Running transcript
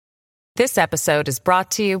This episode is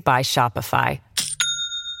brought to you by Shopify.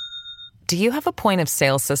 Do you have a point of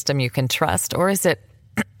sale system you can trust, or is it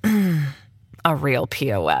a real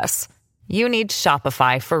POS? You need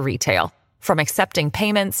Shopify for retail. From accepting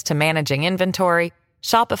payments to managing inventory,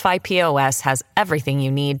 Shopify POS has everything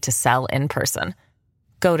you need to sell in person.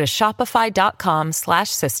 Go to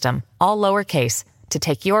shopify.com/system, all lowercase, to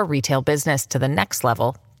take your retail business to the next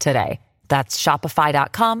level today. That's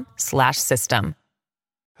shopify.com/system.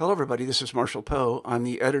 Hello, everybody. This is Marshall Poe. I'm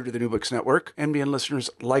the editor of the New Books Network. NBN listeners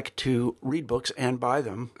like to read books and buy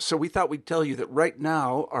them. So we thought we'd tell you that right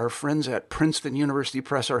now, our friends at Princeton University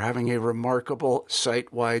Press are having a remarkable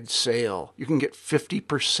site-wide sale. You can get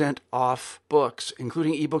 50% off books,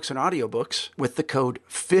 including ebooks and audiobooks, with the code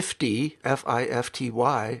 50,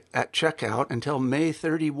 F-I-F-T-Y, at checkout until May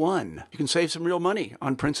 31. You can save some real money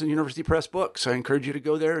on Princeton University Press books. I encourage you to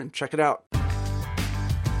go there and check it out.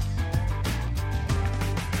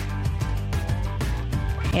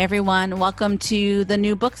 Hey everyone, welcome to the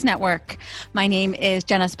New Books Network. My name is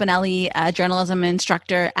Jenna Spinelli, a journalism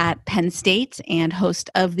instructor at Penn State and host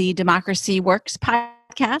of the Democracy Works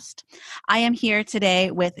podcast. I am here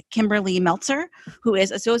today with Kimberly Meltzer, who is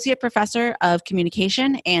Associate Professor of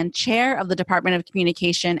Communication and Chair of the Department of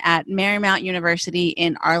Communication at Marymount University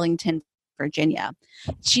in Arlington, Virginia.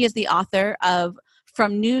 She is the author of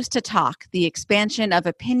From News to Talk, the expansion of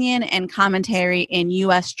opinion and commentary in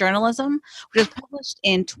U.S. journalism, which was published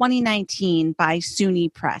in 2019 by SUNY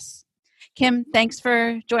Press. Kim, thanks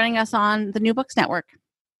for joining us on the New Books Network.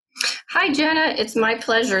 Hi, Jenna. It's my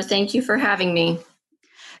pleasure. Thank you for having me.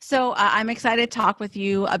 So I'm excited to talk with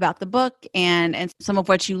you about the book and some of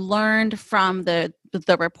what you learned from the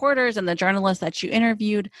reporters and the journalists that you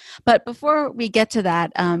interviewed. But before we get to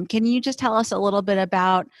that, can you just tell us a little bit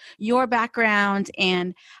about your background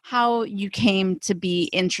and how you came to be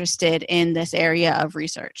interested in this area of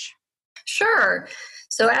research? Sure.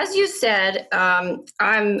 So as you said,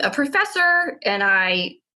 I'm a professor and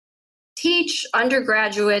I teach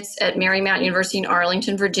undergraduates at Marymount University in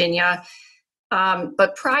Arlington, Virginia.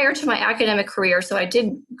 But prior to my academic career, so I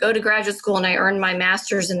did go to graduate school and I earned my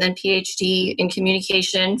master's and then PhD in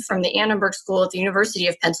communication from the Annenberg School at the University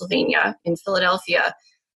of Pennsylvania in Philadelphia.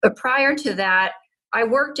 But prior to that, I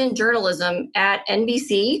worked in journalism at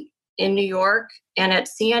NBC in New York and at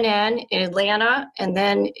CNN in Atlanta and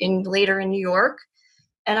then later in New York.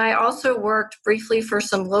 And I also worked briefly for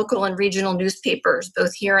some local and regional newspapers,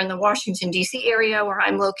 both here in the Washington, D.C. area where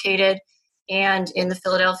I'm located and in the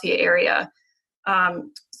Philadelphia area.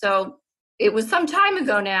 So it was some time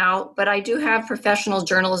ago now, but I do have professional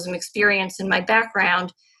journalism experience in my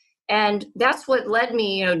background. And that's what led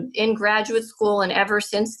me, in graduate school and ever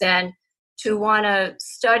since then to want to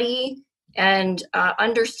study and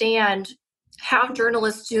understand how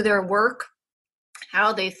journalists do their work,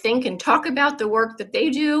 how they think and talk about the work that they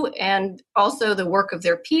do, and also the work of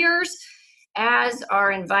their peers as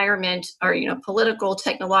our environment, our political,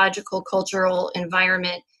 technological, cultural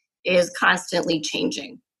environment is constantly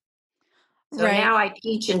changing. So Right. Now I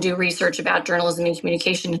teach and do research about journalism and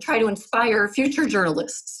communication and try to inspire future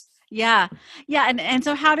journalists. Yeah. And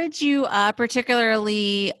so how did you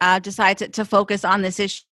particularly decide to focus on this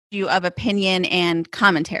issue of opinion and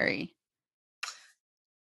commentary?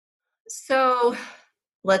 So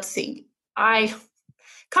let's see.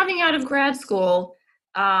 Coming out of grad school,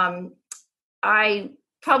 I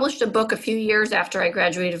published a book a few years after I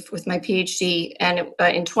graduated with my PhD and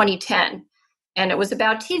in 2010, and it was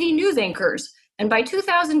about TV news anchors. And by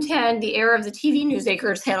 2010, the era of the TV news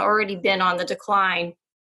anchors had already been on the decline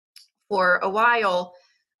for a while.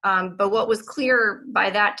 But what was clear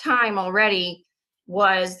by that time already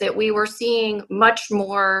was that we were seeing much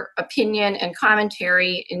more opinion and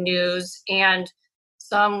commentary in news, and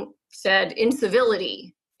some said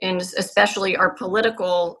incivility in especially our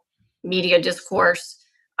political media discourse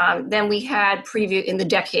than we had in the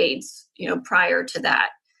decades, prior to that.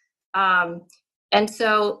 And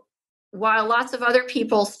so while lots of other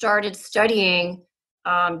people started studying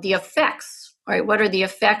the effects, right? What are the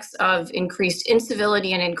effects of increased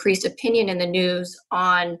incivility and increased opinion in the news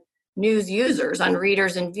on news users, on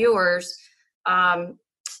readers and viewers?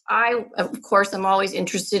 I, of course, am always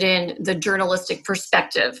interested in the journalistic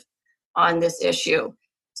perspective on this issue.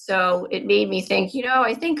 So it made me think,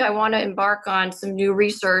 I think I want to embark on some new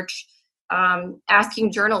research,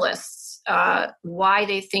 asking journalists why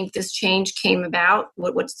they think this change came about,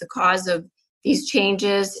 what's the cause of these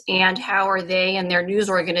changes, and how are they and their news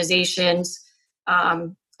organizations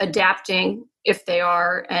adapting, if they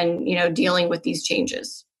are, and dealing with these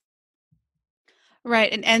changes.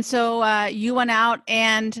 Right. And so you went out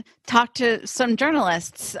and talked to some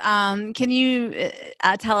journalists. Can you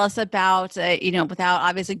tell us about, without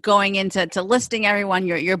obviously going into listing everyone,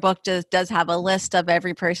 your book does have a list of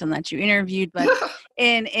every person that you interviewed, but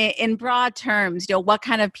in broad terms, what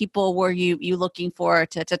kind of people were you looking for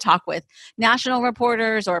to talk with? National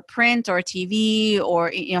reporters or print or TV,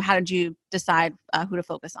 or, how did you decide who to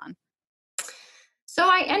focus on? So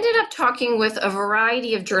I ended up talking with a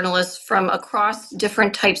variety of journalists from across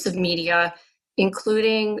different types of media,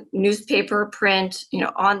 including newspaper, print,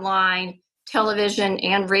 online, television,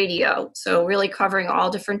 and radio. So really covering all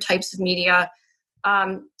different types of media.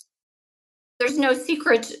 There's no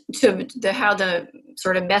secret to how the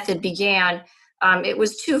sort of method began. It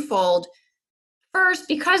was twofold. First,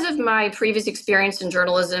 because of my previous experience in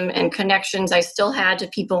journalism and connections I still had to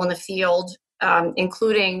people in the field,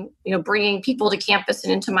 including bringing people to campus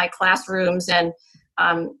and into my classrooms, and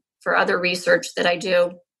for other research that I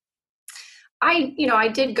do. I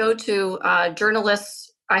did go to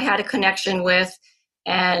journalists I had a connection with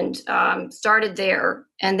and started there,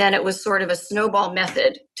 and then it was sort of a snowball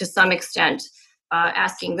method to some extent,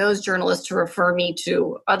 asking those journalists to refer me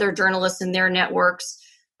to other journalists in their networks.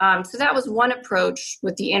 So that was one approach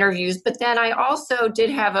with the interviews, but then I also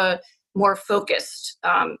did have a more focused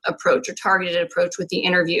approach or targeted approach with the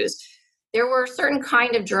interviews. There were certain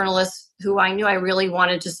kind of journalists who I knew I really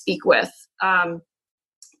wanted to speak with. And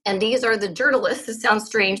these are the journalists, this sounds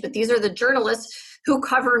strange, but these are the journalists who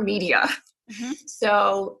cover media. Mm-hmm.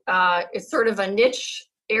 So it's sort of a niche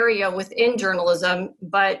area within journalism,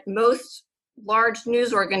 but most large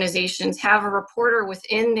news organizations have a reporter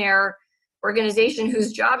within their organization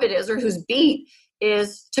whose job it is, or whose beat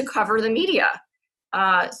is, to cover the media.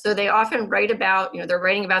 So they often write about, they're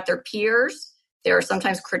writing about their peers. They're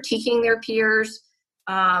sometimes critiquing their peers.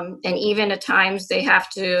 And even at times they have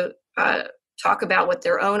to talk about what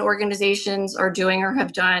their own organizations are doing or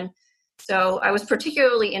have done. So I was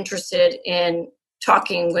particularly interested in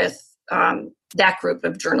talking with that group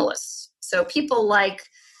of journalists. So people like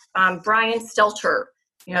Brian Stelter,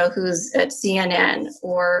 who's at CNN,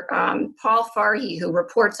 or Paul Farhi, who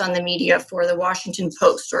reports on the media for the Washington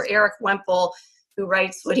Post, or Eric Wemple, who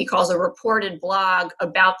writes what he calls a reported blog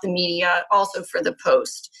about the media, also for the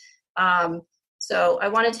Post. So I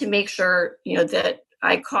wanted to make sure, that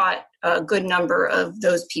I caught a good number of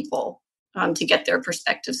those people to get their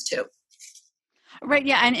perspectives too. Right.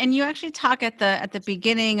 Yeah. And you actually talk at the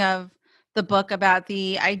beginning of the book about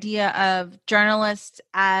the idea of journalists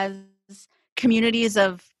as communities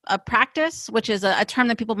of practice, which is a term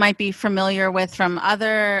that people might be familiar with from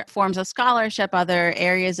other forms of scholarship, other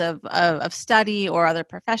areas of study, or other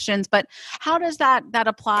professions. But how does that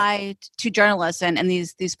apply to journalists and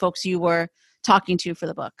these folks you were talking to for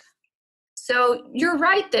the book? So you're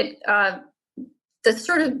right that the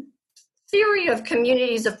sort of theory of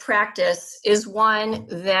communities of practice is one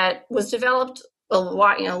that was developed a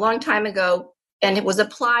long time ago, and it was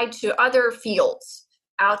applied to other fields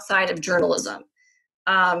outside of journalism.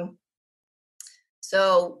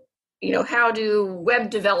 So, how do web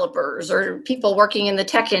developers or people working in the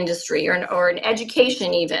tech industry or in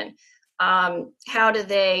education even, how do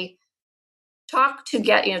they talk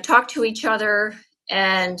to each other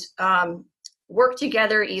and work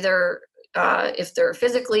together, either if they're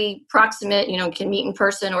physically proximate, can meet in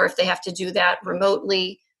person, or if they have to do that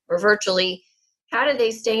remotely or virtually? How do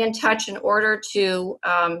they stay in touch in order to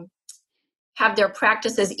have their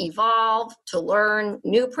practices evolve, to learn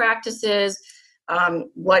new practices,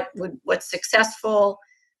 what's successful,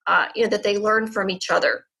 that they learn from each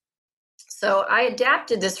other? So I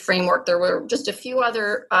adapted this framework. There were just a few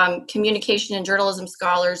other communication and journalism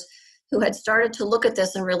scholars who had started to look at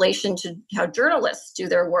this in relation to how journalists do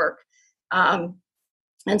their work. And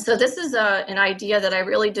so this is an idea that I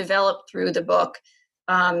really developed through the book,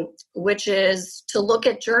 which is to look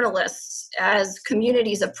at journalists as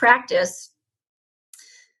communities of practice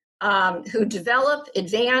who develop,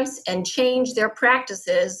 advance, and change their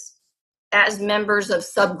practices as members of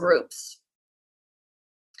subgroups.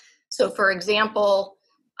 So, for example,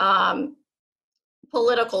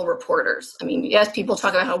 political reporters. I mean, yes, people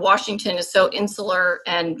talk about how Washington is so insular,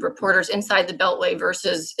 and reporters inside the Beltway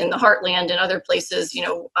versus in the heartland and other places,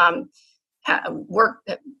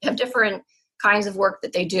 have different kinds of work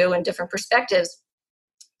that they do and different perspectives.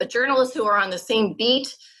 But journalists who are on the same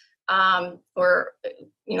beat, or,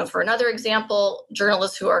 for another example,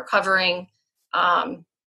 journalists who are covering, again,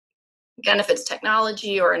 if it's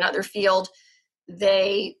technology or another field,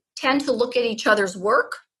 they tend to look at each other's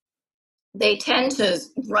work. They tend to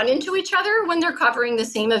run into each other when they're covering the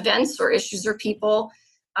same events or issues or people.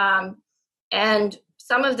 And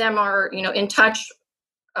some of them are, in touch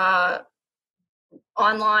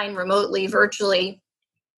online, remotely, virtually,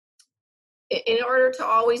 in order to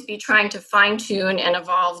always be trying to fine tune and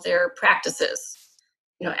evolve their practices,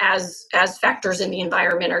 as factors in the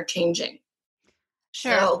environment are changing.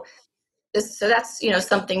 Sure. So that's,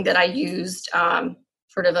 something that I used,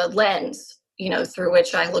 sort of a lens, through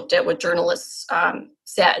which I looked at what journalists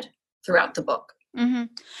said throughout the book. Mm-hmm.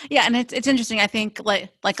 Yeah, and it's interesting. I think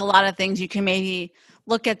like a lot of things, you can maybe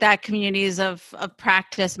look at that communities of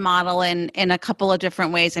practice model in a couple of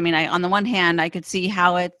different ways. I mean, on the one hand, I could see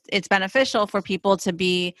how it's beneficial for people to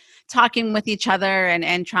be talking with each other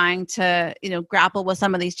and trying to grapple with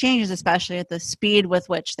some of these changes, especially at the speed with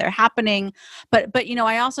which they're happening. But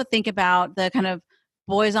I also think about the kind of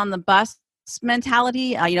boys on the bus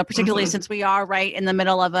mentality, particularly since we are right in the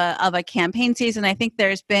middle of a campaign season. I think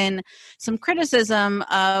there's been some criticism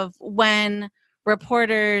of when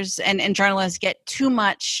reporters and journalists get too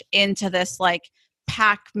much into this like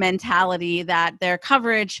pack mentality, that their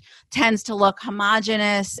coverage tends to look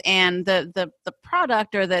homogenous and the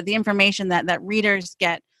product or the information that readers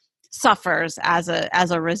get suffers as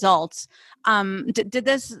a result. Did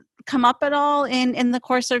this come up at all in the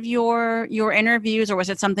course of your interviews, or was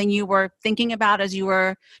it something you were thinking about as you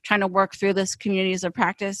were trying to work through this communities of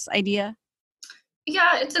practice idea?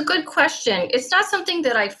 Yeah, it's a good question. It's not something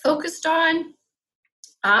that I focused on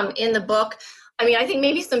in the book. I mean, I think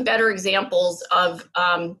maybe some better examples of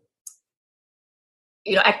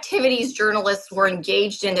activities journalists were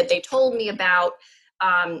engaged in that they told me about,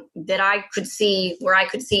 that I could see, where I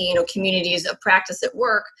could see communities of practice at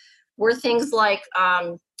work, were things like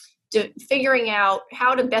figuring out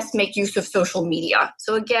how to best make use of social media.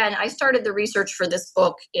 So again, I started the research for this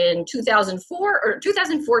book in 2004 or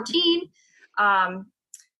 2014.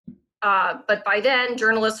 But by then,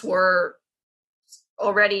 journalists were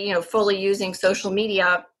already, fully using social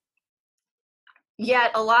media.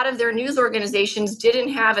 Yet a lot of their news organizations didn't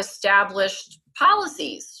have established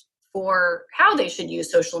policies for how they should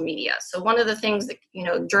use social media. So one of the things that,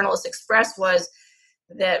 journalists expressed was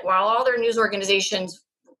that while all their news organizations,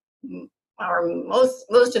 or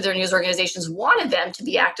most of their news organizations, wanted them to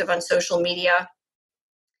be active on social media,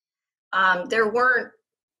 there weren't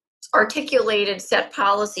articulated set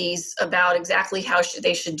policies about exactly how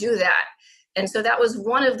they should do that. And so that was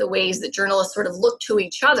one of the ways that journalists sort of looked to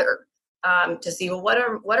each other to see, well, what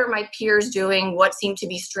are my peers doing? What seem to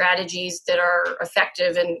be strategies that are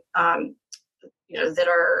effective and that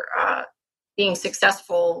are being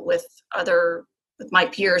successful with my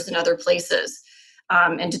peers in other places,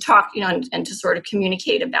 and to talk, and to sort of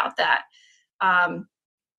communicate about that.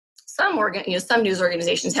 Some news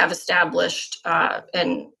organizations have established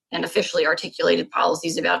and officially articulated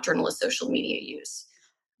policies about journalist social media use.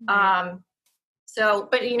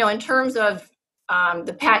 But in terms of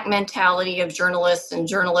the pack mentality of journalists and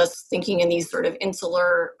journalists thinking in these sort of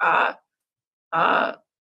insular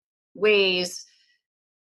ways,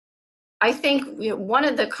 I think one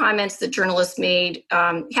of the comments that journalists made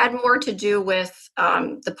had more to do with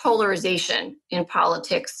the polarization in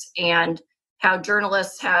politics and how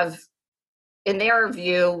journalists have, in their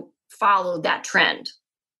view, followed that trend.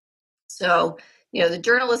 So, the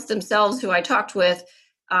journalists themselves who I talked with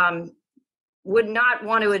would not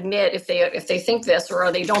want to admit if they think this,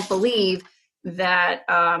 or they don't believe that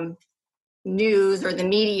news or the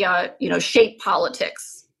media, shape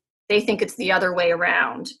politics. They think it's the other way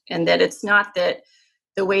around, and that it's not that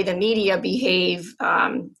the way the media behave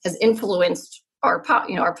has influenced our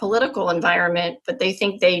political environment, but they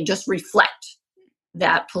think they just reflect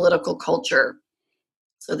that political culture.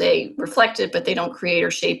 So they reflect it, but they don't create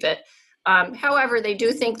or shape it. However, they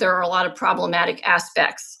do think there are a lot of problematic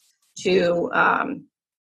aspects to,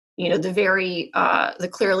 the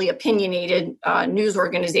clearly opinionated news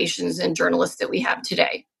organizations and journalists that we have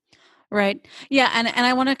today. Right. Yeah. And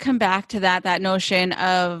I want to come back to that notion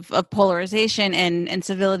of polarization and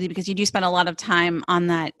civility, because you do spend a lot of time on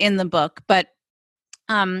that in the book. But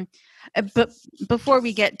before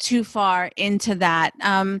we get too far into that,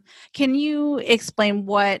 can you explain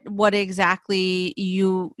what exactly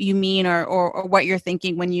you mean or what you're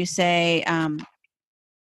thinking when you say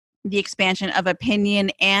the expansion of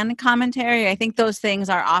opinion and commentary? I think those things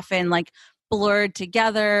are often like blurred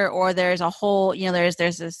together, or there's a whole, there's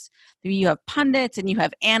this, you have pundits and you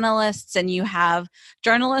have analysts and you have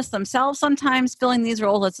journalists themselves sometimes filling these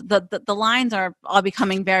roles. The lines are all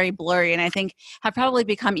becoming very blurry, and I think have probably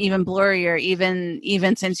become even blurrier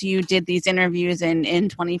even since you did these interviews in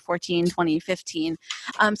 2014, 2015.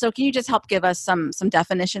 So can you just help give us some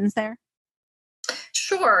definitions there?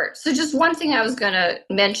 Sure. So just one thing I was going to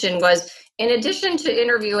mention was, in addition to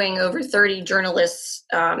interviewing over 30 journalists,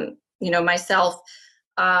 myself,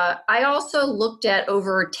 I also looked at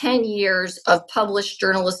over 10 years of published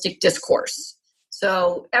journalistic discourse.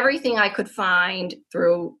 So everything I could find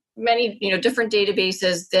through many, different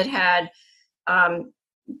databases that had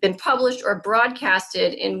been published or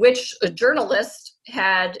broadcasted in which a journalist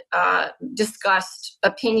had discussed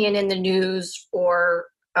opinion in the news or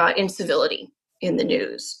incivility in the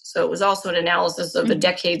news. So it was also an analysis of a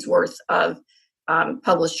decade's worth of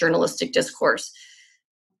published journalistic discourse.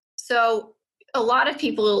 So a lot of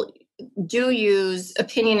people do use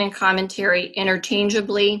opinion and commentary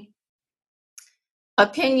interchangeably.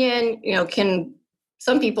 Opinion,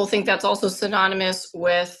 some people think that's also synonymous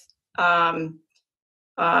with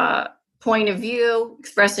point of view,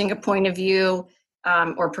 expressing a point of view,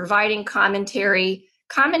 or providing commentary.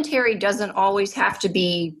 Commentary doesn't always have to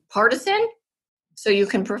be partisan. So you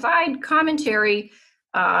can provide commentary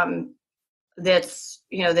that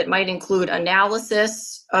might include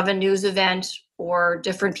analysis of a news event or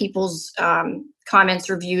different people's comments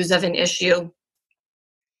or views of an issue.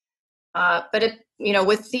 But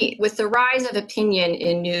with the rise of opinion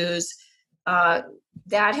in news,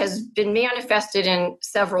 that has been manifested in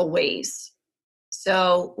several ways.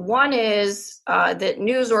 So one is that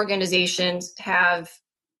news organizations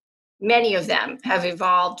many of them have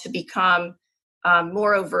evolved to become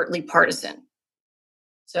more overtly partisan.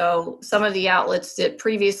 So some of the outlets that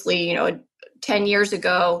previously, 10 years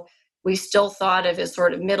ago, we still thought of as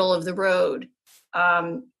sort of middle of the road,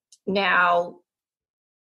 now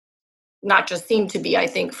not just seem to be, I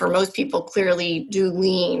think for most people clearly do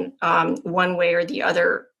lean one way or the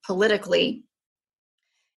other politically.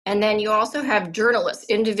 And then you also have journalists,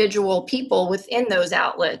 individual people within those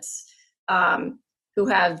outlets who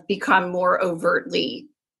have become more overtly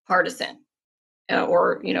partisan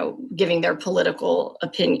or, giving their political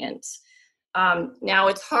opinions. Now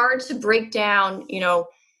it's hard to break down,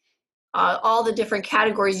 all the different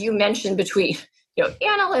categories you mentioned between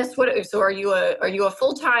analysts. So are you a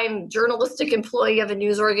full-time journalistic employee of a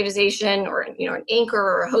news organization, or an anchor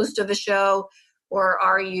or a host of a show, or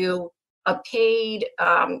are you a paid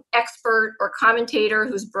expert or commentator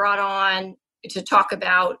who's brought on to talk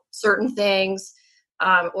about certain things,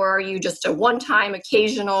 or are you just a one-time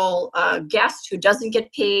occasional guest who doesn't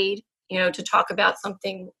get paid to talk about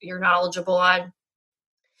something you're knowledgeable on?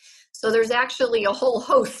 So there's actually a whole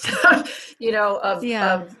host, of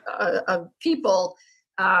people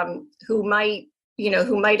who might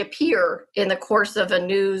appear in the course of a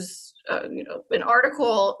news, an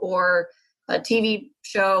article or a TV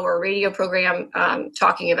show or radio program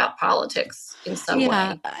talking about politics in some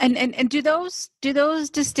way. And do those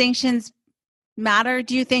distinctions matter,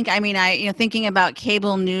 do you think? I mean, thinking about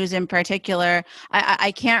cable news in particular,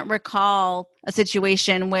 I can't recall a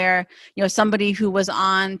situation where, somebody who was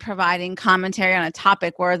on providing commentary on a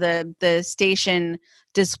topic where the station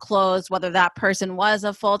disclosed whether that person was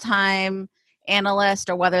a full-time analyst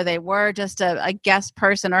or whether they were just a guest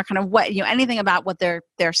person, or kind of what, anything about what their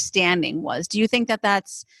standing was. Do you think that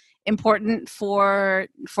that's important for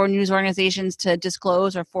news organizations to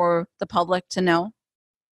disclose or for the public to know?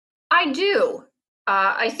 I do.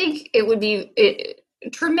 I think it would be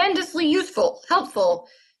tremendously helpful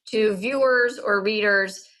to viewers or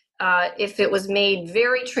readers if it was made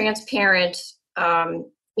very transparent.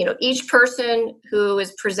 Each person who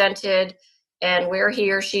is presented and where he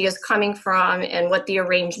or she is coming from and what the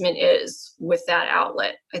arrangement is with that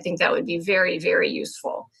outlet. I think that would be very, very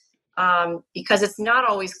useful because it's not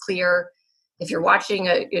always clear if you're watching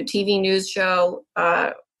a TV news show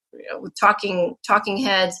with talking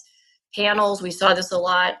heads, panels. We saw this a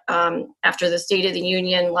lot after the State of the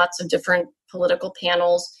Union, lots of different political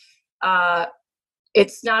panels.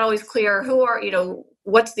 It's not always clear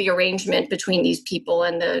what's the arrangement between these people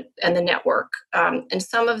and the network. And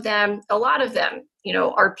some of them, a lot of them,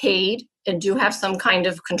 are paid and do have some kind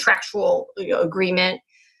of contractual agreement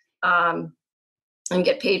and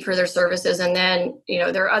get paid for their services. And then,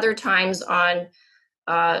 there are other times on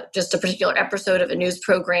just a particular episode of a news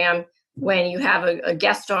program when you have a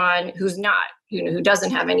guest on who's not, who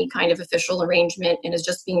doesn't have any kind of official arrangement and is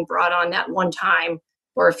just being brought on that one time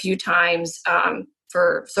or a few times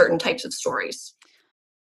for certain types of stories.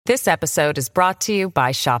 This episode is brought to you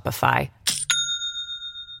by Shopify.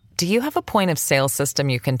 Do you have a point of sale system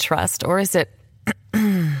you can trust, or is it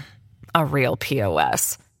a real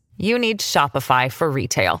POS? You need Shopify for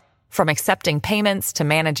retail. From accepting payments to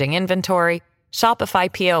managing inventory,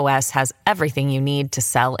 Shopify POS has everything you need to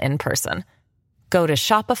sell in person. Go to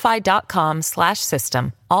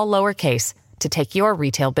shopify.com/system, all lowercase, to take your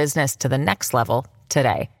retail business to the next level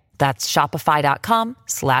today. That's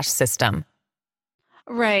shopify.com/system.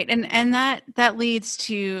 Right. And that leads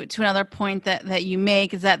to another point that you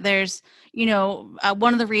make, is that there's,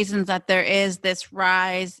 one of the reasons that there is this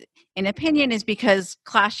rise in opinion is because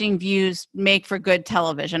clashing views make for good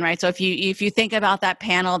television, right? So if you think about that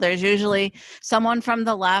panel, there's usually someone from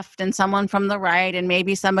the left and someone from the right, and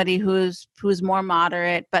maybe somebody who's more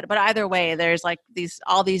moderate. But either way, there's like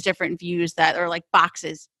all these different views that are like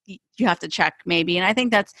boxes you have to check maybe. And I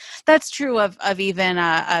think that's true of even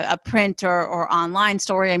a print or online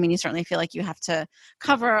story. I mean, you certainly feel like you have to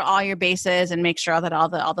cover all your bases and make sure that all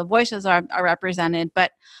the voices are represented.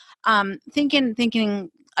 But thinking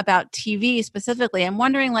about TV specifically, I'm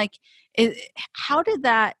wondering, like, how did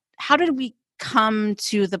we come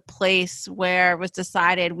to the place where it was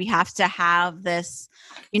decided we have to have this,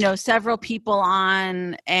 several people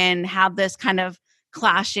on and have this kind of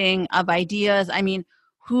clashing of ideas? I mean,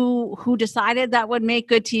 who decided that would make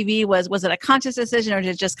good TV? Was it a conscious decision, or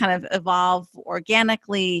did it just kind of evolve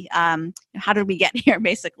organically? How did we get here,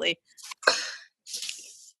 basically?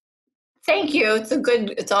 Thank you. It's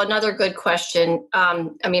another good question.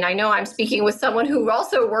 I mean, I know I'm speaking with someone who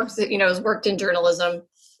also has worked in journalism.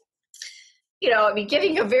 I mean,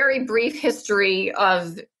 giving a very brief history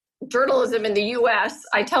of journalism in the U.S.,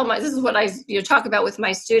 this is what I talk about with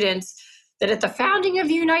my students, that at the founding of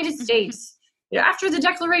the United States, after the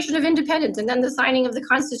Declaration of Independence and then the signing of the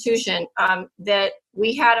Constitution, that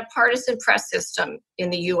we had a partisan press system in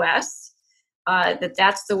the U.S.,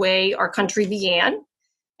 that's the way our country began.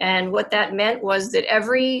 And what that meant was that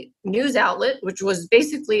every news outlet, which was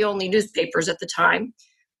basically only newspapers at the time,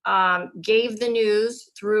 gave the news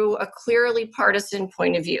through a clearly partisan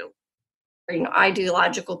point of view, or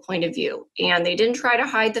ideological point of view. And they didn't try to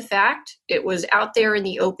hide the fact. It was out there in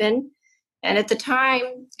the open. And at the time,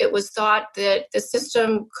 it was thought that the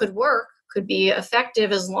system could be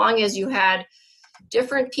effective, as long as you had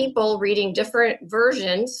different people reading different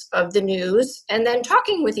versions of the news and then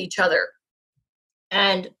talking with each other.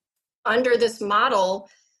 And under this model,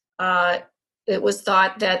 it was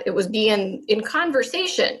thought that it was being in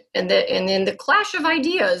conversation and in the clash of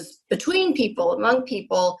ideas between people, among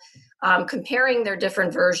people, comparing their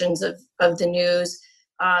different versions of the news,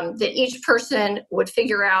 that each person would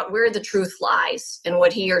figure out where the truth lies and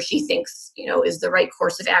what he or she thinks, is the right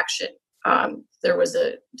course of action. There was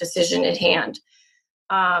a decision at hand.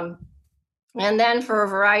 And then for a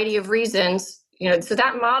variety of reasons, so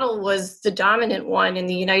that model was the dominant one in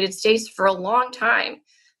the United States for a long time.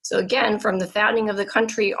 So again, from the founding of the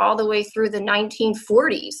country all the way through the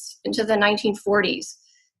 1940s, into the 1940s.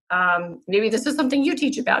 Maybe this is something you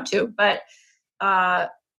teach about too, but then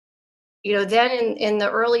in the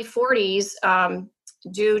early 40s,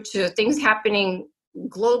 due to things happening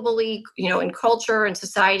globally, in culture and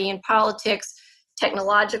society and politics,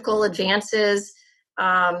 technological advances,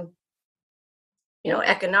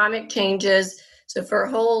 economic changes. So for a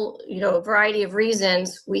whole, variety of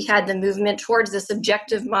reasons, we had the movement towards this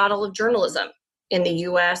objective model of journalism in the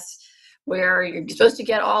U.S., where you're supposed to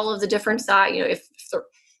get all of the different sides. If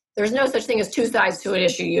there's no such thing as two sides to an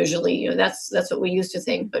issue, usually, that's what we used to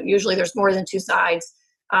think, but usually there's more than two sides.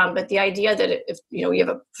 But the idea that if we have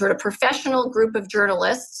a sort of professional group of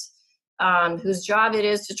journalists whose job it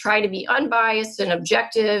is to try to be unbiased and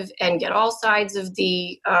objective and get all sides of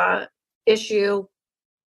the issue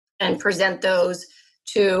and present those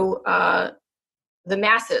to the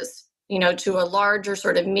masses, to a larger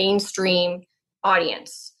sort of mainstream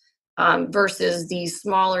audience, versus the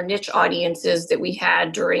smaller niche audiences that we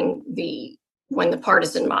had when the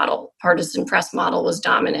partisan press model was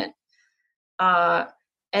dominant. And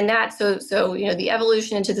that, so the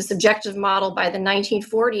evolution into the subjective model by the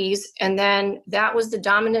 1940s, and then that was the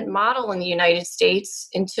dominant model in the United States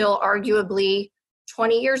until arguably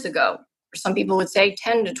 20 years ago. Some people would say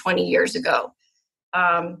 10 to 20 years ago.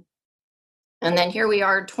 And then here we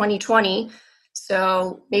are, 2020.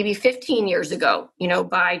 So maybe 15 years ago,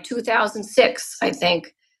 by 2006, I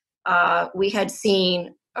think, we had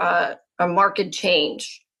seen a marked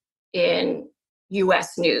change in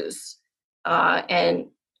U.S. news. And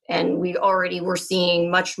we already were seeing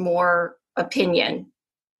much more opinion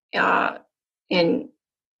in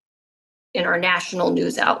our national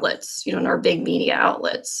news outlets, in our big media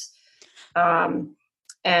outlets. And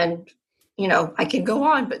I can go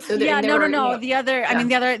on, but so yeah, no. The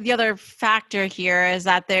other factor here is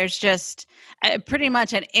that there's just pretty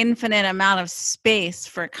much an infinite amount of space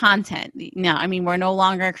for content. Now, I mean, we're no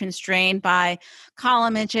longer constrained by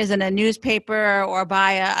column inches in a newspaper or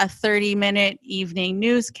by a 30-minute evening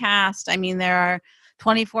newscast. I mean, there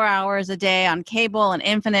 24 hours a day on cable, an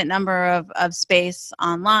infinite number of space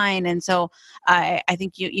online. And so I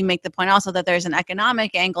think you make the point also that there's an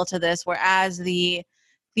economic angle to this, whereas the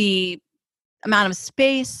amount of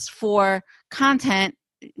space for content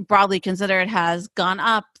broadly considered has gone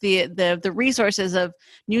up, the resources of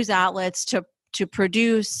news outlets to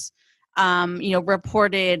produce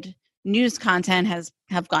reported news content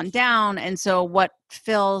have gone down. And so what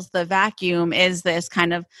fills the vacuum is this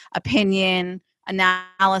kind of opinion,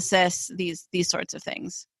 analysis, these sorts of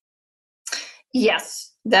things.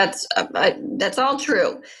 Yes, that's all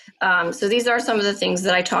true. So these are some of the things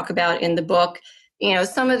that I talk about in the book.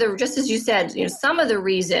 Some of the, just as you said, some of the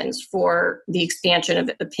reasons for the expansion of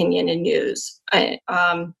opinion in news.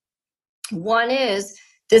 One is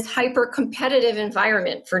this hyper-competitive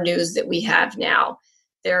environment for news that we have now.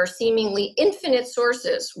 There are seemingly infinite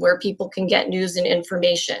sources where people can get news and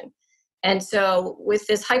information. And so with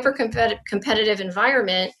this hyper-competitive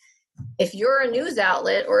environment, if you're a news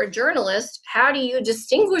outlet or a journalist, how do you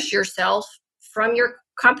distinguish yourself from your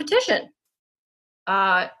competition?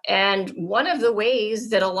 And one of the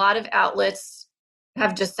ways that a lot of outlets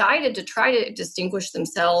have decided to try to distinguish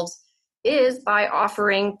themselves is by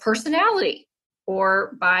offering personality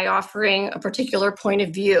or by offering a particular point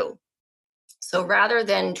of view. So rather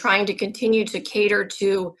than trying to continue to cater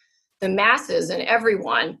to the masses and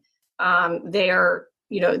everyone,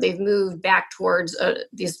 they've moved back towards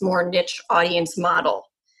this more niche audience model.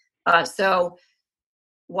 So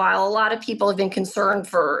while a lot of people have been concerned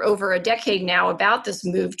for over a decade now about this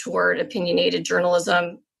move toward opinionated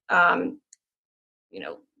journalism, my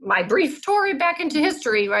brief tour back into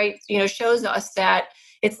history, right, shows us that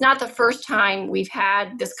it's not the first time we've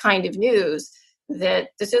had this kind of news, that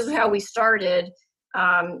this is how we started,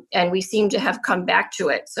 and we seem to have come back to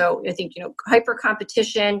it. So I think, hyper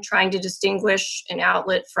competition, trying to distinguish an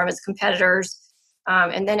outlet from its competitors.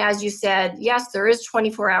 And then, as you said, yes, there is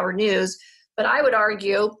 24-hour news, but I would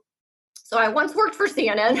argue, so I once worked for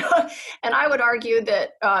CNN, and I would argue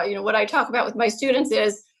that, what I talk about with my students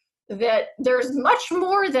is that there's much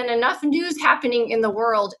more than enough news happening in the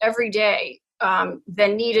world every day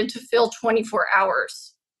than needed to fill 24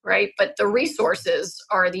 hours, right? But the resources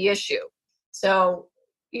are the issue. So,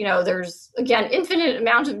 there's, again, infinite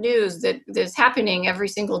amount of news that's happening every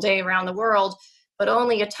single day around the world, but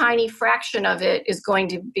only a tiny fraction of it is going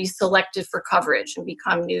to be selected for coverage and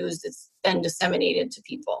become news that's then disseminated to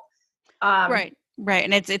people. Right.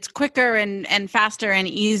 And it's quicker and faster and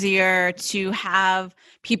easier to have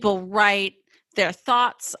people write their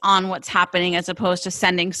thoughts on what's happening as opposed to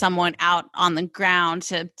sending someone out on the ground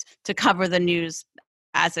to cover the news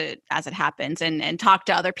as it happens and talk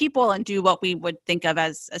to other people and do what we would think of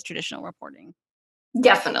as traditional reporting.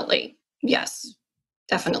 Definitely. Yes,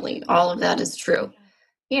 definitely. All of that is true.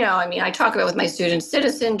 I talk about with my students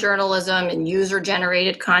citizen journalism and user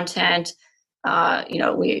generated content.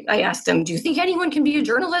 I asked them, do you think anyone can be a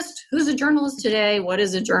journalist? Who's a journalist today? What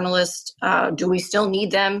is a journalist? Do we still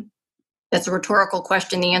need them? That's a rhetorical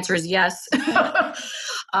question. The answer is yes.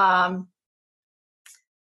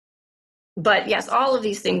 But yes, all of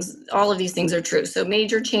these things are true. So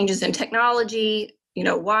major changes in technology,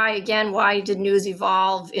 why did news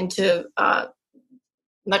evolve into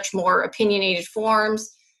much more opinionated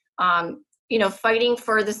forms? Fighting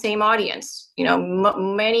for the same audience,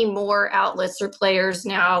 many more outlets or players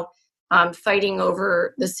now fighting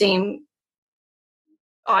over the same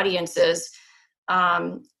audiences.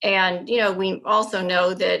 And we also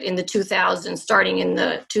know that in the 2000s, starting in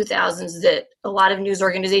the 2000s, that a lot of news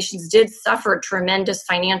organizations did suffer tremendous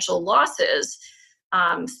financial losses,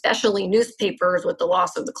 especially newspapers with the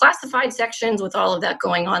loss of the classified sections, with all of that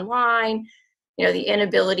going online. The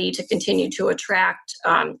inability to continue to attract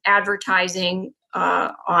advertising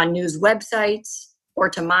on news websites or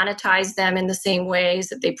to monetize them in the same ways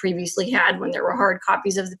that they previously had when there were hard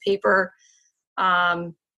copies of the paper.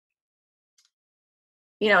 And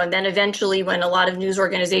then eventually when a lot of news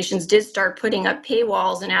organizations did start putting up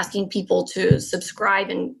paywalls and asking people to subscribe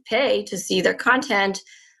and pay to see their content,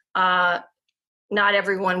 not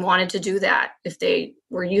everyone wanted to do that. If they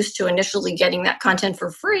were used to initially getting that content for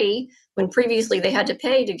free, when previously they had to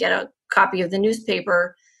pay to get a copy of the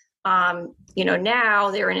newspaper,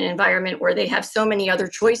 now they're in an environment where they have so many other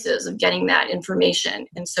choices of getting that information.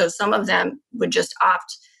 And so some of them would just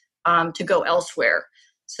opt to go elsewhere.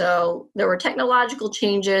 So there were technological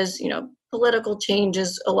changes, political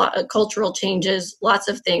changes, a lot of cultural changes, lots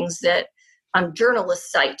of things that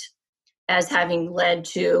journalists cite as having led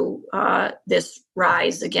to this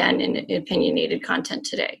rise again in opinionated content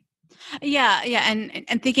today. Yeah,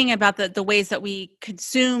 and thinking about the ways that we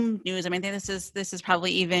consume news. I think this is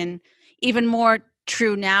probably even more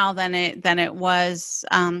true now than it was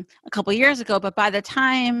a couple years ago. But by the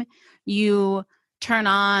time you turn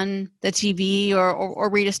on the TV or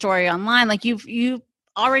read a story online, like you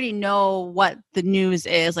already know what the news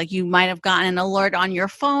is. Like you might have gotten an alert on your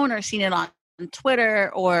phone or seen it on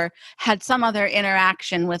Twitter or had some other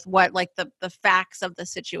interaction with what like the facts of the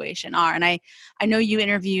situation are. And I know you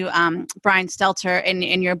interview Brian Stelter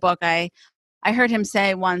in your book. I heard him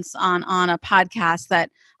say once on a podcast that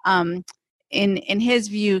in his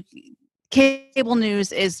view, cable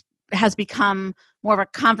news has become more of a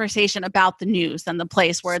conversation about the news than the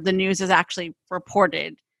place where the news is actually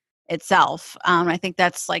reported itself. I think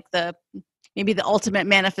that's like maybe the ultimate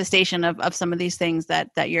manifestation of some of these things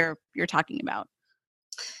that you're talking about.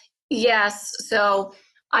 Yes. So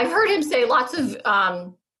I've heard him say lots of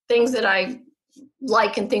things that I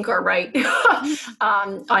like and think are right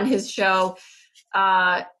on his show.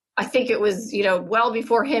 I think it was, well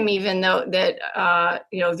before him, even though that,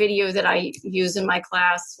 video that I use in my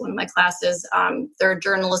class, one of my classes, there are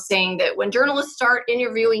journalists saying that when journalists start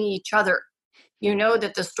interviewing each other,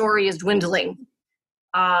 that the story is dwindling.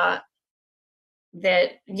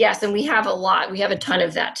 That, yes, and we have a ton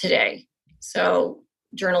of that today. So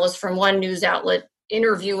journalists from one news outlet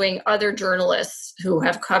interviewing other journalists who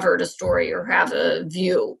have covered a story or have a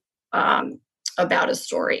view about a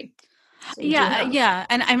story. So yeah.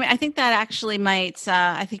 And I think that actually might,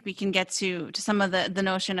 I think we can get to some of the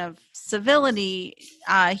notion of civility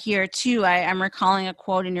here too. I'm recalling a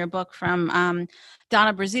quote in your book from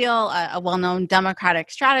Donna Brazile, a well-known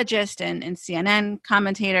Democratic strategist and CNN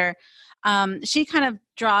commentator. She kind of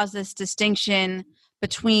draws this distinction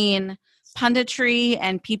between punditry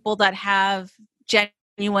and people that have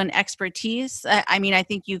genuine expertise. I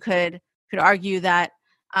think you could argue that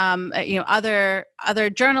other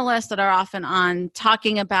journalists that are often on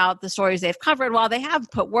talking about the stories they've covered, while they have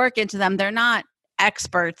put work into them, they're not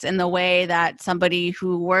experts in the way that somebody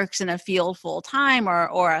who works in a field full time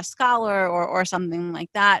or a scholar or something like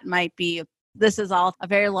that might be. This is all a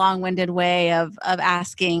very long-winded way of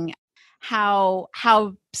asking how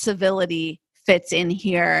civility fits in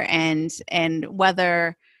here and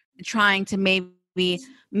whether trying to maybe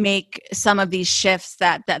make some of these shifts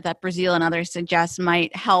that Brazile and others suggest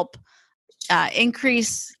might help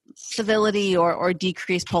increase civility or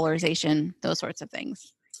decrease polarization, those sorts of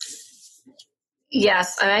things.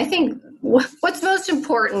 Yes, and I think what's most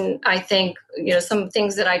important, some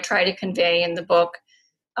things that I try to convey in the book,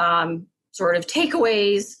 sort of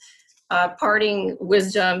takeaways, parting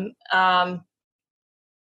wisdom. I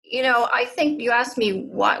think you asked me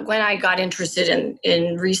when I got interested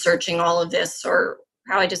in researching all of this or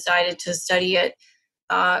how I decided to study it.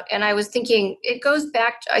 And I was thinking it goes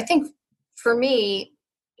back to, I think for me,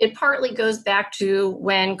 it partly goes back to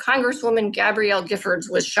when Congresswoman Gabrielle Giffords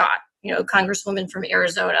was shot, Congresswoman from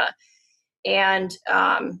Arizona. And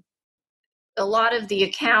a lot of the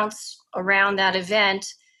accounts around that event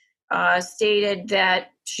stated that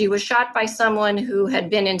she was shot by someone who had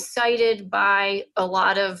been incited by a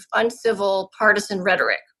lot of uncivil partisan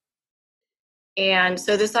rhetoric. And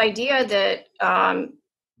so this idea that,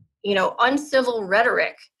 uncivil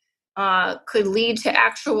rhetoric could lead to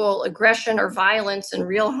actual aggression or violence and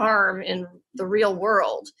real harm in the real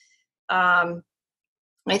world.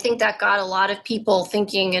 I think that got a lot of people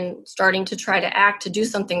thinking and starting to try to act to do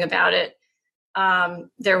something about it.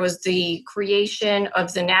 There was the creation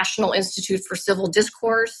of the National Institute for Civil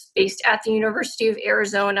Discourse based at the University of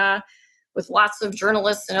Arizona with lots of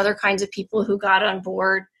journalists and other kinds of people who got on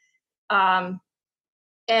board. And,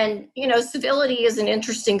 civility is an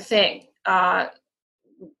interesting thing.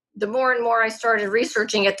 The more and more I started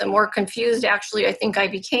researching it, the more confused actually I think I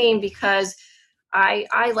became because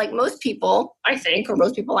I like most people, I think, or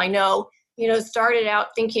most people I know, started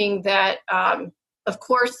out thinking that, of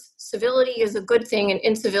course, civility is a good thing and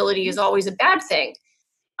incivility is always a bad thing.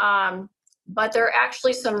 But there are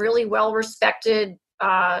actually some really well-respected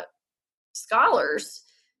scholars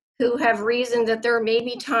who have reasoned that there may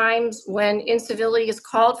be times when incivility is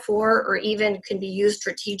called for or even can be used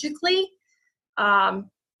strategically,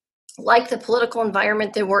 like the political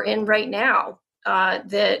environment that we're in right now.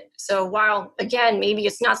 So while, again, maybe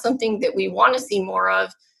it's not something that we want to see more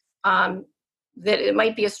of, that it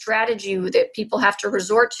might be a strategy that people have to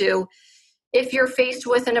resort to if you're faced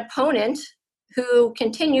with an opponent who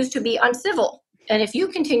continues to be uncivil. And if you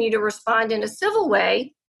continue to respond in a civil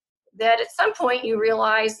way, that at some point you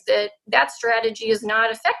realize that that strategy is not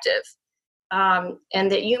effective, and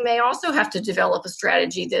that you may also have to develop a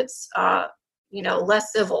strategy that's,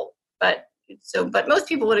 less civil. But most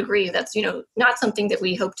people would agree that's, not something that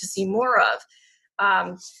we hope to see more of.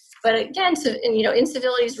 But again,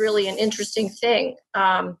 incivility is really an interesting thing.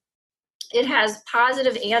 It has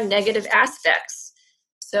positive and negative aspects.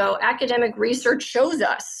 So academic research shows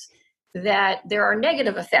us that there are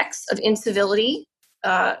negative effects of incivility,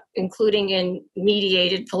 including in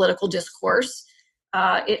mediated political discourse.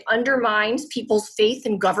 It undermines people's faith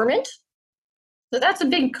in government. So that's a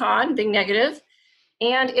big con, big negative.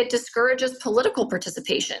 And it discourages political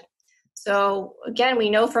participation. So again, we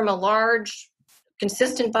know from a large,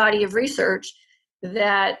 consistent body of research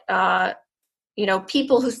that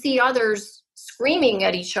people who see others screaming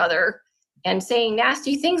at each other and saying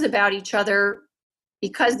nasty things about each other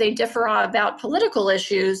because they differ about political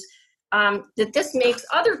issues, that this makes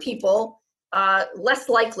other people less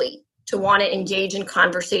likely to want to engage in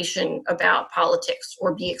conversation about politics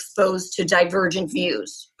or be exposed to divergent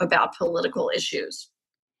views about political issues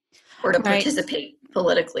or to participate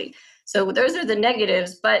politically. So those are the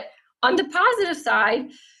negatives. But on the positive side,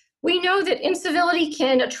 we know that incivility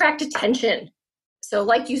can attract attention. So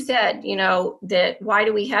like you said, that why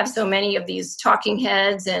do we have so many of these talking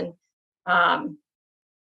heads and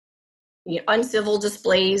uncivil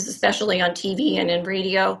displays, especially on TV and in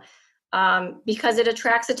radio, because it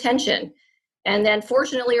attracts attention. And then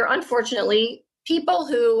fortunately or unfortunately, people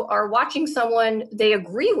who are watching someone they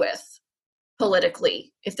agree with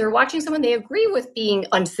politically, if they're watching someone they agree with being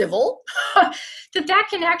uncivil, that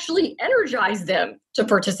can actually energize them to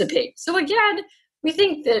participate. So again, we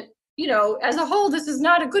think that, as a whole, this is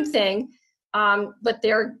not a good thing, but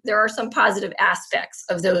there are some positive aspects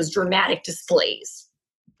of those dramatic displays.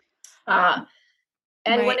 And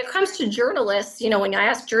when it comes to journalists, when I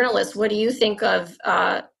ask journalists, what do you think of,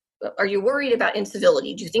 are you worried about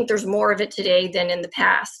incivility? Do you think there's more of it today than in the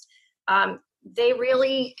past? They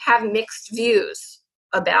really have mixed views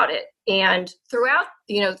about it. And throughout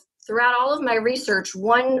all of my research,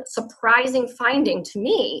 one surprising finding to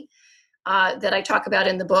me that I talk about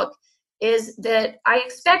in the book is that I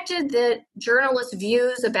expected that journalists'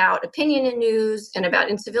 views about opinion in news and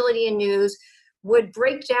about incivility in news would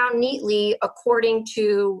break down neatly according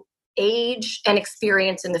to age and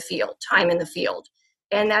experience in the field, time in the field.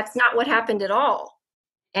 And that's not what happened at all.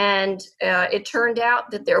 And it turned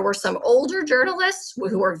out that there were some older journalists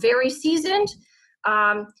who are very seasoned,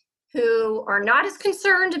 who are not as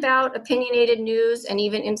concerned about opinionated news and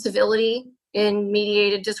even incivility in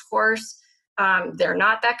mediated discourse. They're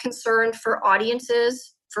not that concerned for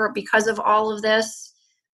audiences because of all of this.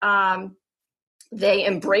 They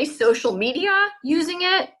embrace social media, using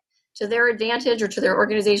it to their advantage or to their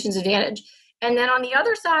organization's advantage. And then on the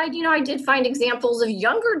other side, I did find examples of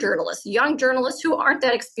young journalists who aren't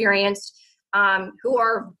that experienced, who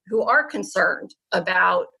are concerned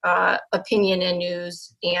about opinion in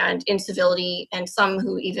news and incivility, and some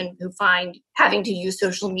who find having to use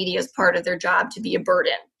social media as part of their job to be a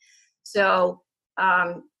burden. So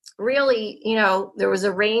really, there was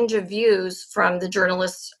a range of views from the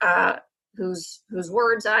journalists whose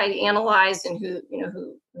words I analyzed and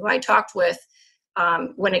who I talked with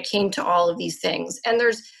when it came to all of these things. And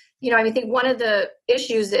there's, I think one of the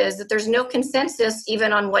issues is that there's no consensus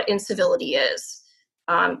even on what incivility is.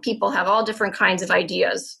 People have all different kinds of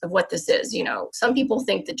ideas of what this is. Some people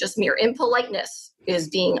think that just mere impoliteness is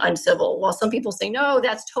being uncivil, while some people say, no,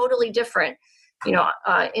 that's totally different.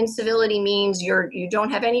 Incivility means you don't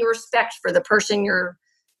have any respect for the person you're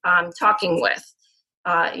talking with.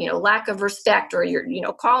 Lack of respect, or you're,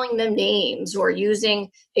 calling them names, or using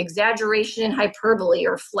exaggeration and hyperbole,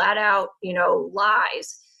 or flat out,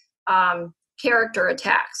 lies, character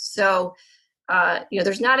attacks. So,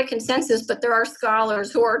 there's not a consensus, but there are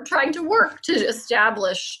scholars who are trying to work to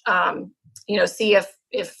establish, see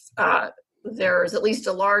if there's at least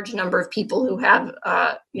a large number of people who have,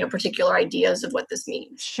 particular ideas of what this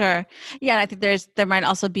means. Sure. Yeah. I think there might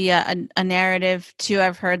also be a narrative too.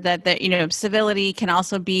 I've heard that civility can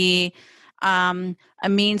also be a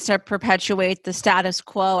means to perpetuate the status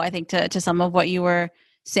quo. I think to some of what you were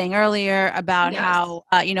saying earlier about how,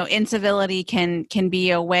 incivility can be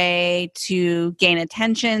a way to gain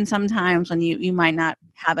attention sometimes when you might not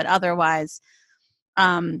have it otherwise.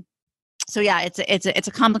 So yeah, it's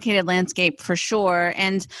a complicated landscape for sure.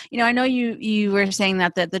 And, I know you were saying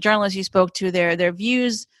that the journalists you spoke to, their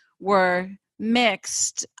views were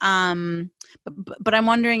mixed. But I'm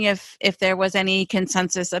wondering if there was any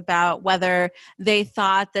consensus about whether they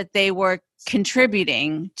thought that they were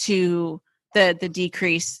contributing to the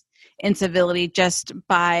decrease in civility just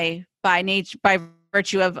by nature, by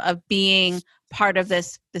virtue of being part of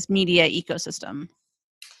this media ecosystem.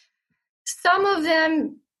 Some of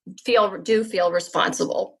them do feel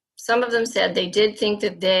responsible. Some of them said they did think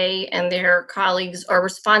that they and their colleagues are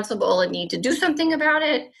responsible and need to do something about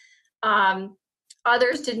it.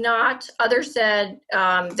 Others did not. Others said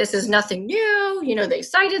this is nothing new. They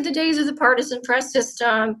cited the days of the partisan press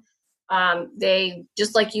system. They,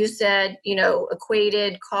 just like you said,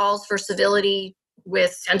 equated calls for civility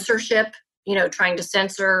with censorship, trying to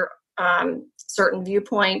censor certain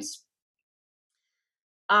viewpoints.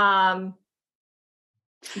 But,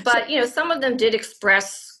 some of them did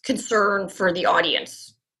express concern for the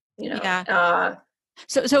audience, Yeah.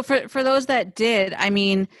 So for those that did, I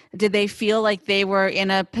mean, did they feel like they were in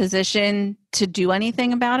a position to do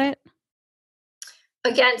anything about it?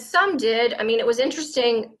 Again, some did. I mean, it was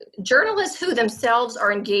interesting. Journalists who themselves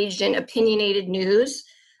are engaged in opinionated news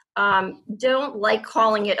don't like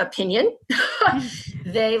calling it opinion.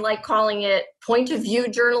 They like calling it point of view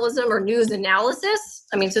journalism or news analysis.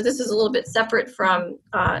 I mean, so this is a little bit separate from,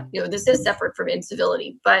 this is separate from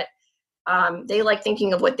incivility, but they like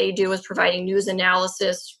thinking of what they do as providing news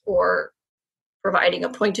analysis or providing a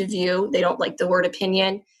point of view. They don't like the word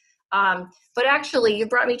opinion. But actually, you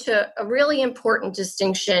brought me to a really important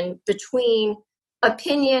distinction between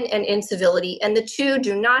opinion and incivility, and the two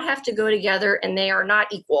do not have to go together, and they are not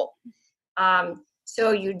equal.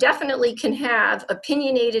 So you definitely can have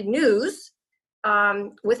opinionated news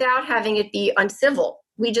without having it be uncivil.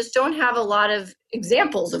 We just don't have a lot of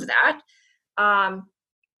examples of that.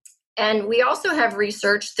 And we also have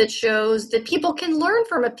research that shows that people can learn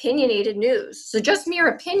from opinionated news. So just mere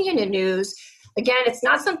opinion in news, again, it's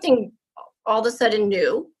not something all of a sudden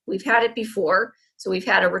new. We've had it before, so we've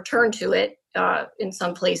had a return to it in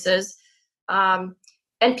some places. And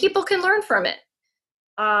people can learn from it.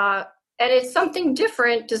 And it's something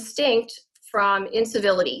different, distinct from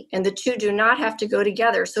incivility, and the two do not have to go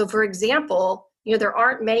together. So for example, there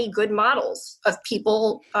aren't many good models of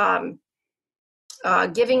people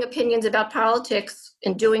giving opinions about politics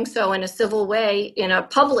and doing so in a civil way, in a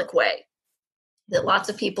public way that lots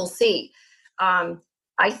of people see.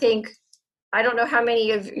 I think, I don't know how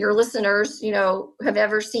many of your listeners, have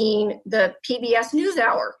ever seen the PBS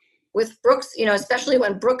NewsHour with Brooks, especially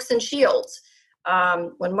when Brooks and Shields,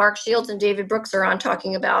 when Mark Shields and David Brooks are on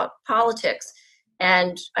talking about politics.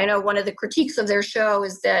 And I know one of the critiques of their show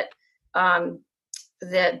is that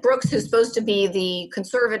that Brooks, who's supposed to be the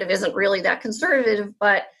conservative, isn't really that conservative,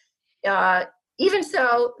 but even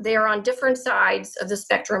so, they are on different sides of the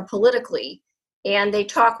spectrum politically, and they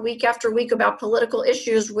talk week after week about political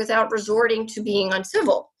issues without resorting to being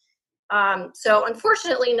uncivil. So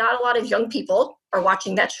unfortunately, not a lot of young people are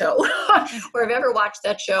watching that show or have ever watched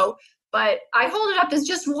that show, but I hold it up as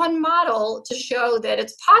just one model to show that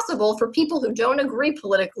it's possible for people who don't agree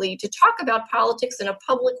politically to talk about politics in a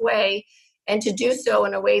public way, and to do so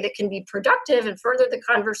in a way that can be productive and further the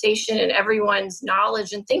conversation and everyone's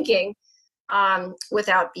knowledge and thinking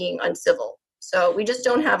without being uncivil. So we just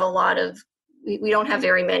don't have we don't have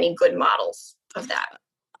very many good models of that.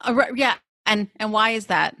 Yeah. And why is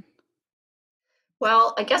that?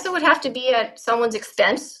 Well, I guess it would have to be at someone's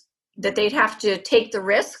expense, that they'd have to take the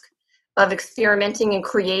risk of experimenting and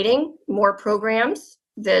creating more programs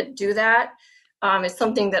that do that. It's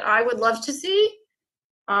something that I would love to see.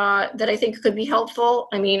 That I think could be helpful.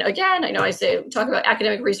 I mean, again, I know I talk about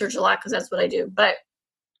academic research a lot because that's what I do, but,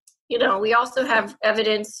 we also have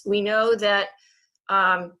evidence. We know that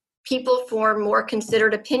people form more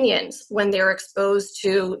considered opinions when they're exposed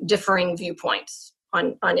to differing viewpoints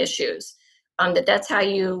on issues, that's how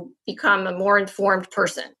you become a more informed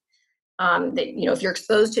person. That, if you're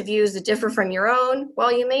exposed to views that differ from your own,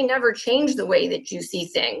 well, you may never change the way that you see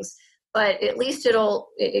things, but at least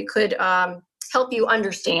it could help you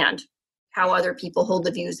understand how other people hold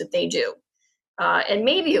the views that they do. And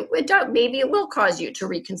maybe it will cause you to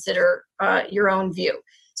reconsider your own view.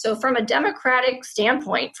 So from a democratic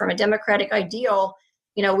standpoint, from a democratic ideal,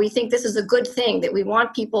 we think this is a good thing, that we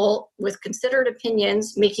want people with considered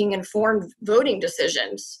opinions making informed voting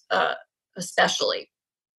decisions, especially.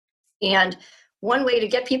 And one way to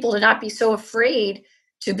get people to not be so afraid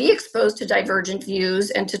to be exposed to divergent views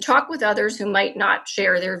and to talk with others who might not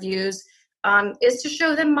share their views is to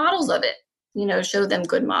show them models of it, show them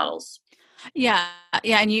good models. Yeah.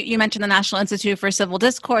 And you mentioned the National Institute for Civil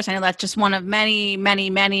Discourse. I know that's just one of many, many,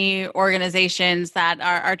 many organizations that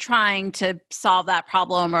are trying to solve that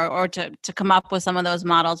problem or to come up with some of those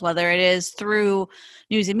models, whether it is through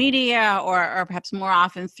news and media or perhaps more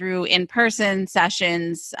often through in-person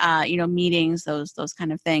sessions, meetings, those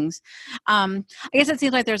kind of things. I guess it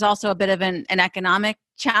seems like there's also a bit of an economic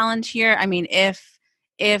challenge here. I mean, if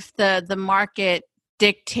the market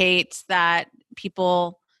dictates that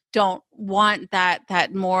people don't want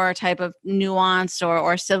that more type of nuanced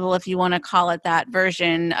or civil, if you want to call it that,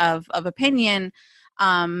 version of opinion,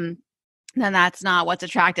 then that's not what's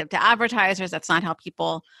attractive to advertisers. That's not how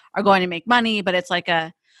people are going to make money. But it's like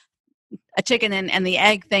a chicken and the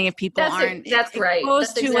egg thing. If people aren't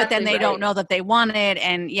exposed to it, then they don't know that they want it.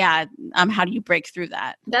 And how do you break through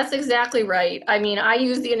that? That's exactly right. I mean, I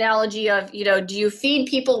use the analogy of, do you feed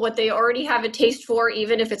people what they already have a taste for,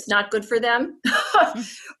 even if it's not good for them?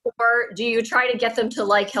 Or do you try to get them to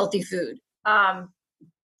like healthy food?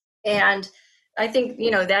 And I think,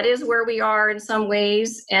 that is where we are in some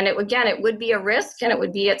ways. And it would be a risk, and it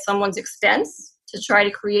would be at someone's expense to try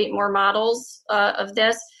to create more models of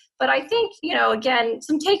this. But I think, again,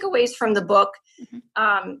 some takeaways from the book,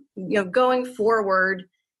 going forward,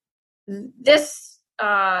 this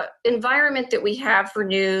environment that we have for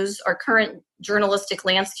news, our current journalistic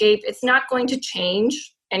landscape, it's not going to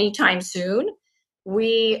change anytime soon.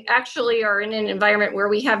 We actually are in an environment where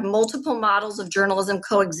we have multiple models of journalism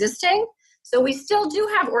coexisting. So we still do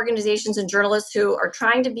have organizations and journalists who are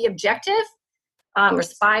trying to be objective,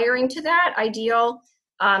 aspiring to that ideal,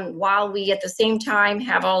 while we at the same time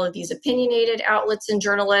have all of these opinionated outlets and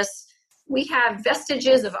journalists. We have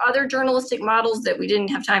vestiges of other journalistic models that we didn't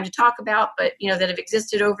have time to talk about, but that have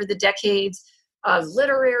existed over the decades, of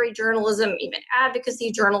literary journalism, even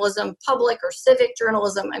advocacy journalism, public or civic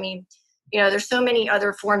journalism. I mean, there's so many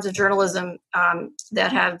other forms of journalism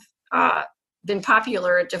that have been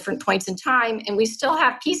popular at different points in time, and we still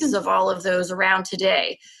have pieces of all of those around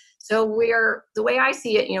today. So the way I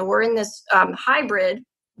see it, we're in this hybrid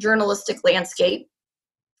journalistic landscape,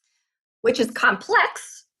 which is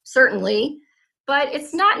complex, certainly, but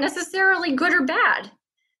it's not necessarily good or bad.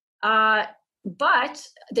 But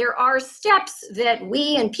there are steps that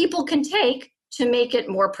we and people can take to make it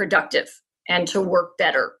more productive and to work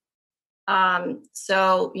better.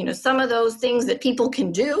 So, some of those things that people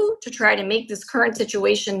can do to try to make this current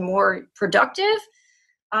situation more productive,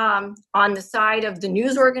 on the side of the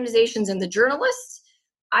news organizations and the journalists,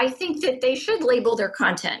 I think that they should label their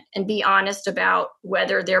content and be honest about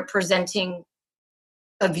whether they're presenting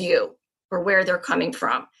a view or where they're coming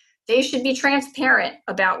from. They should be transparent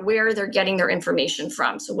about where they're getting their information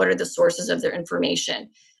from. So what are the sources of their information?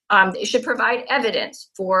 They should provide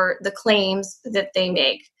evidence for the claims that they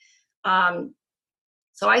make.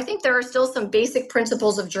 So I think there are still some basic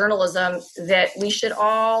principles of journalism that we should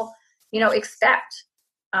all, expect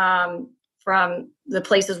from the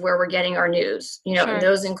places where we're getting our news. Sure. And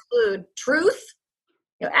those include truth,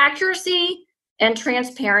 accuracy, and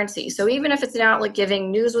transparency. So even if it's an outlet giving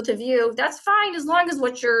news with a view, that's fine as long as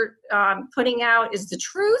what you're putting out is the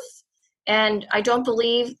truth. And I don't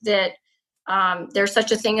believe that there's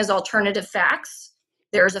such a thing as alternative facts.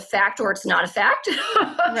 There's a fact or it's not a fact.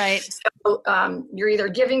 Right. So you're either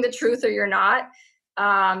giving the truth or you're not.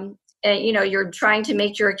 And, you're trying to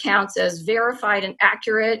make your accounts as verified and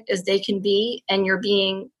accurate as they can be. And you're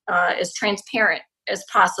being as transparent as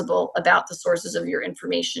possible about the sources of your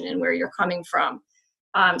information and where you're coming from.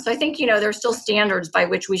 So I think, there's still standards by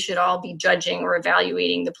which we should all be judging or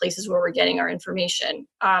evaluating the places where we're getting our information.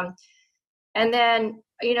 And then,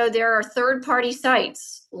 there are third-party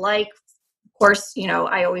sites like, of course,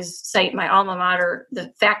 I always cite my alma mater,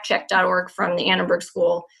 the factcheck.org from the Annenberg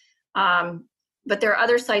School. But there are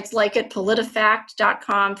other sites like it,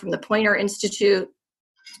 politifact.com from the Poynter Institute,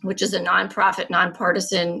 which is a nonprofit,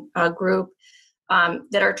 nonpartisan group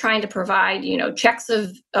that are trying to provide, checks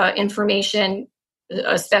of information,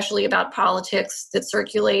 especially about politics that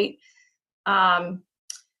circulate.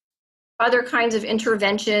 Other kinds of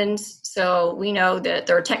interventions. So we know that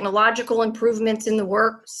there are technological improvements in the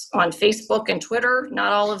works on Facebook and Twitter.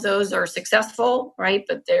 Not all of those are successful, right?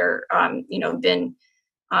 But they're, been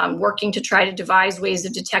working to try to devise ways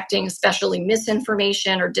of detecting, especially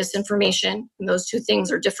misinformation or disinformation. And those two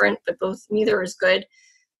things are different, but neither is good.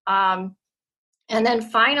 And then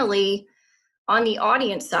finally, on the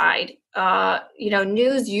audience side,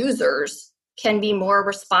 news users can be more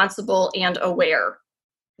responsible and aware.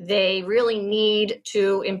 They really need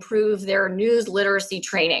to improve their news literacy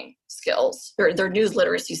training skills, or their news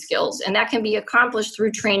literacy skills. And that can be accomplished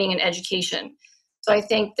through training and education. So I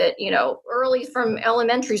think that, early from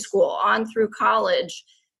elementary school on through college,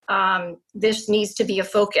 this needs to be a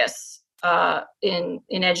focus in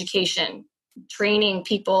education, training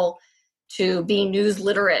people to be news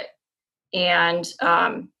literate. And,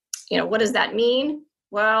 what does that mean?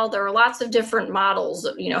 Well, there are lots of different models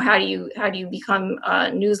of, how do you become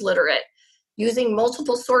news literate? Using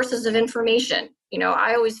multiple sources of information.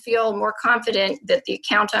 I always feel more confident that the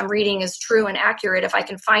account I'm reading is true and accurate if I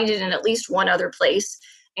can find it in at least one other place,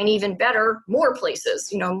 and even better, more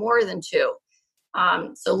places, more than two.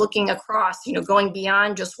 So looking across, going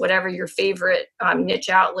beyond just whatever your favorite niche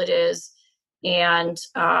outlet is, and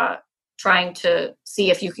trying to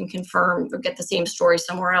see if you can confirm or get the same story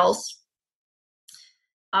somewhere else.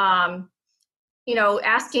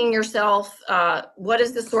 Asking yourself, what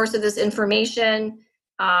is the source of this information?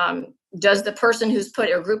 Does the person who's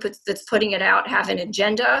group that's putting it out have an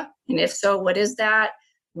agenda? And if so, what is that?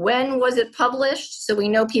 When was it published? So we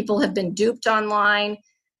know people have been duped online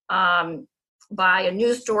by a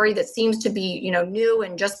news story that seems to be, new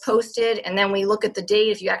and just posted. And then we look at the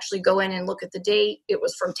date. If you actually go in and look at the date, it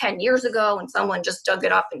was from 10 years ago and someone just dug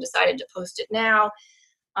it up and decided to post it now.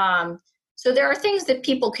 So there are things that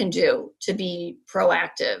people can do to be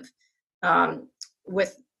proactive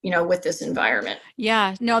with this environment.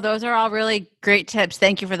 Yeah, no, those are all really great tips.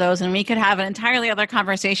 Thank you for those. And we could have an entirely other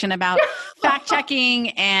conversation about fact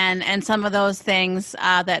checking and some of those things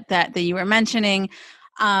that you were mentioning.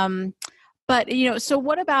 But, so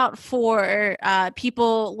what about for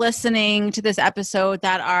people listening to this episode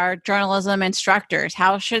that are journalism instructors?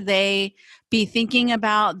 How should they be thinking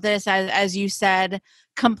about this, as you said,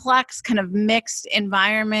 complex kind of mixed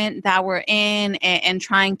environment that we're in, and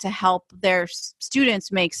trying to help their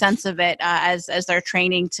students make sense of it as they're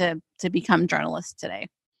training to become journalists today?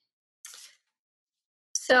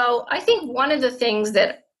 So I think one of the things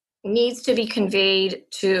that needs to be conveyed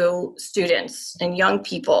to students and young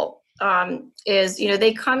people is,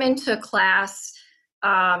 they come into class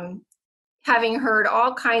having heard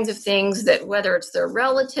all kinds of things that, whether it's their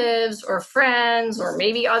relatives or friends or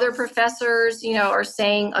maybe other professors, are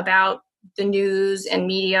saying about the news and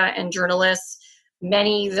media and journalists,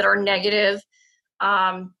 many that are negative.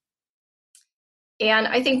 And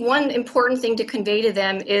I think one important thing to convey to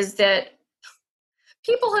them is that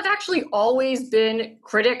people have actually always been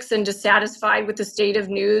critics and dissatisfied with the state of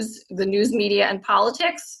news, the news media and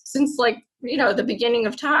politics since the beginning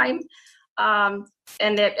of time.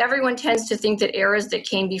 And that everyone tends to think that eras that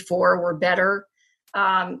came before were better.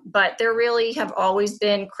 But there really have always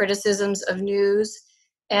been criticisms of news.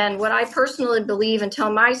 And what I personally believe and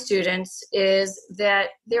tell my students is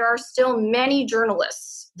that there are still many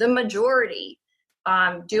journalists, the majority,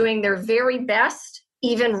 doing their very best,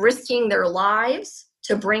 even risking their lives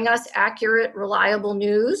to bring us accurate, reliable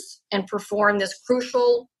news and perform this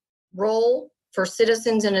crucial role for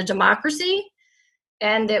citizens in a democracy.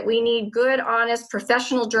 And that we need good, honest,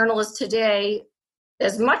 professional journalists today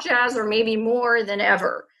as much as, or maybe more than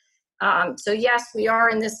ever. So yes, we are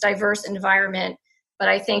in this diverse environment, but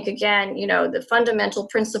I think, again, the fundamental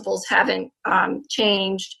principles haven't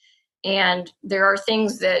changed. And there are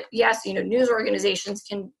things that, yes, news organizations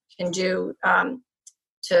can do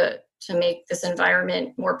to make this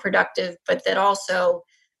environment more productive, but that also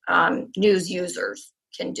news users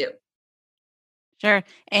can do. Sure.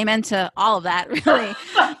 Amen to all of that, really.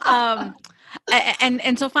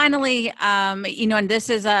 And so finally, and this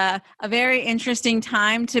is a very interesting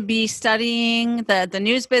time to be studying the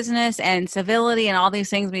news business and civility and all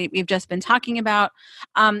these things we've just been talking about.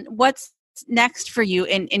 What's next for you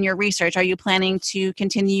in your research? Are you planning to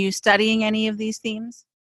continue studying any of these themes?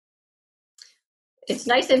 It's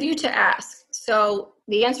nice of you to ask. So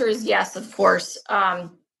the answer is yes, of course.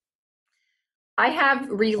 I have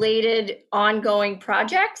related ongoing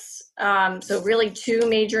projects. So really two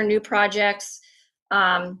major new projects.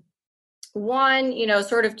 One,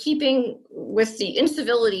 sort of keeping with the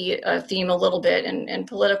incivility theme a little bit and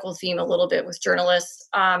political theme a little bit with journalists.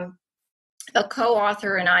 A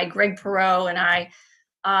co-author and I, Greg Perot, and I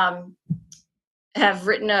have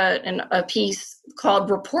written a piece called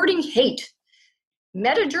Reporting Hate,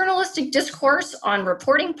 Meta-Journalistic Discourse on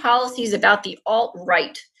Reporting Policies About the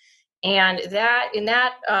Alt-Right. And in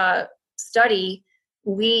that study,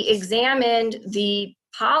 we examined the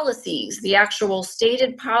policies, the actual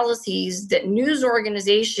stated policies that news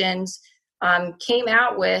organizations came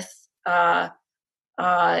out with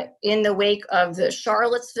in the wake of the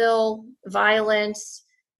Charlottesville violence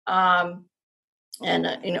and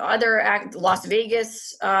other Las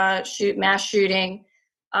Vegas mass shooting.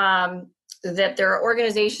 That there are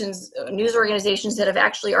news organizations that have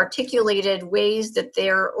actually articulated ways that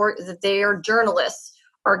their journalists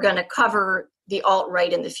are going to cover the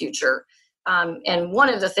alt-right in the future. And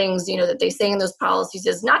one of the things, that they say in those policies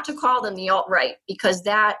is not to call them the alt-right, because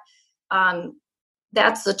that's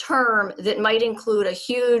a term that might include a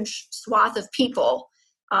huge swath of people,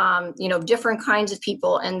 different kinds of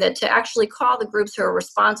people, and that to actually call the groups who are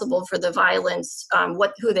responsible for the violence,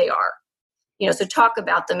 who they are. So talk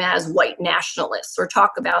about them as white nationalists, or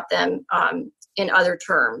talk about them in other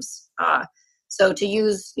terms. So to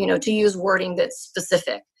use wording that's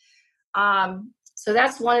specific. So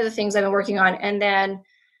that's one of the things I've been working on. And then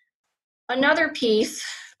another piece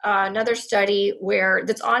another study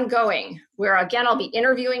that's ongoing, where again, I'll be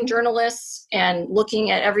interviewing journalists and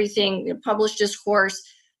looking at everything, published discourse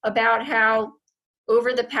about how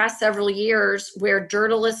over the past several years, where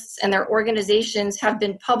journalists and their organizations have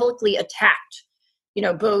been publicly attacked,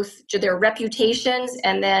 both to their reputations,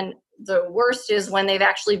 and then the worst is when they've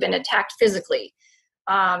actually been attacked physically.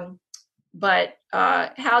 But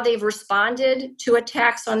how they've responded to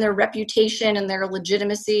attacks on their reputation and their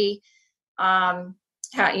legitimacy, how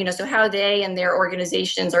they and their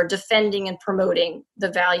organizations are defending and promoting the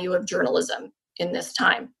value of journalism in this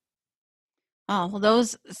time. Oh, well,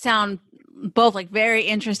 those sound both like very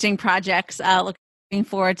interesting projects. Looking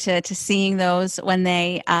forward to seeing those when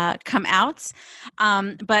they come out.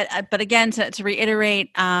 But again, to reiterate,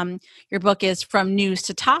 your book is From News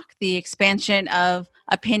to Talk: The Expansion of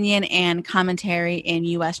Opinion and Commentary in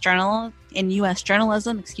U.S. Journalism,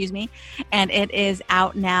 and it is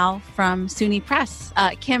out now from SUNY Press.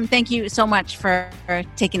 Kim, thank you so much for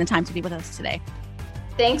taking the time to be with us today.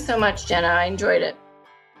 Thanks so much, Jenna. I enjoyed it.